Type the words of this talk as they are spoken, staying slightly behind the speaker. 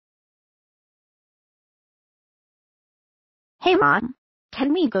Hey Mom,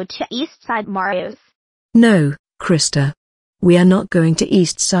 can we go to East Side Mario's? No, Krista. We are not going to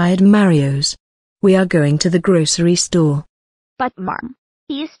East Side Mario's. We are going to the grocery store. But Mom,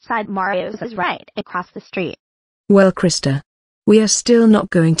 East Side Mario's is right across the street. Well, Krista, we are still not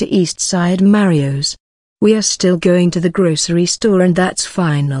going to East Side Mario's. We are still going to the grocery store, and that's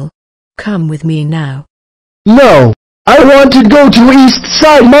final. Come with me now. No, I want to go to East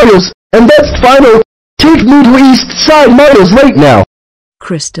Side Mario's, and that's final. Take me to East Side Mario's right now.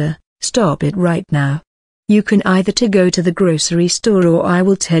 Krista, stop it right now. You can either go to the grocery store, or I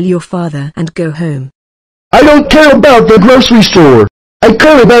will tell your father and go home. I don't care about the grocery store. I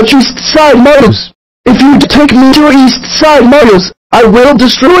care about East Side Mario's. If you take me to East Side Mario's, I will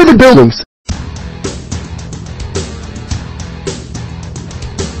destroy the buildings.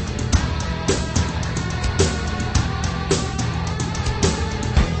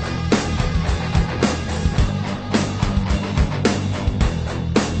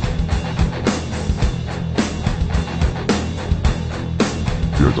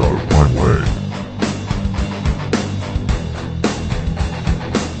 Get out of my way.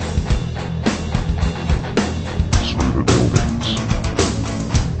 Through the buildings.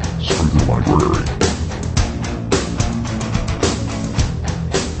 Through the library.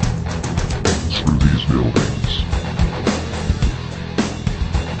 Through these buildings.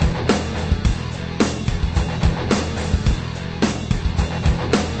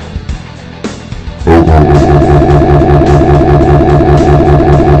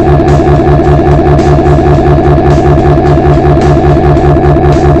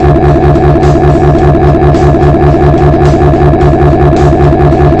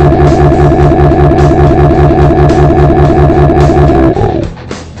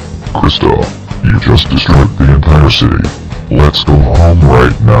 Krista, you just destroyed the entire city. Let's go home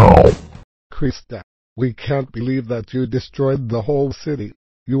right now. Krista, we can't believe that you destroyed the whole city.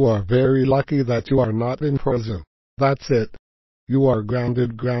 You are very lucky that you are not in prison. That's it. You are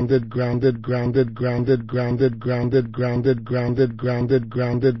grounded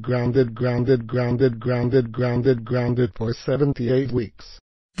for 78 weeks.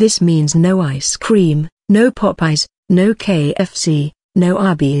 This means no ice cream, no Popeyes, no KFC, no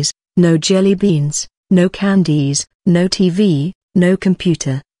Arby's, no jelly beans, no candies, no TV, no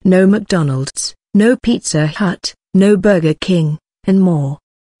computer, no McDonald's, no Pizza Hut, no Burger King, and more.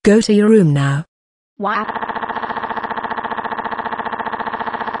 Go to your room now. Wow.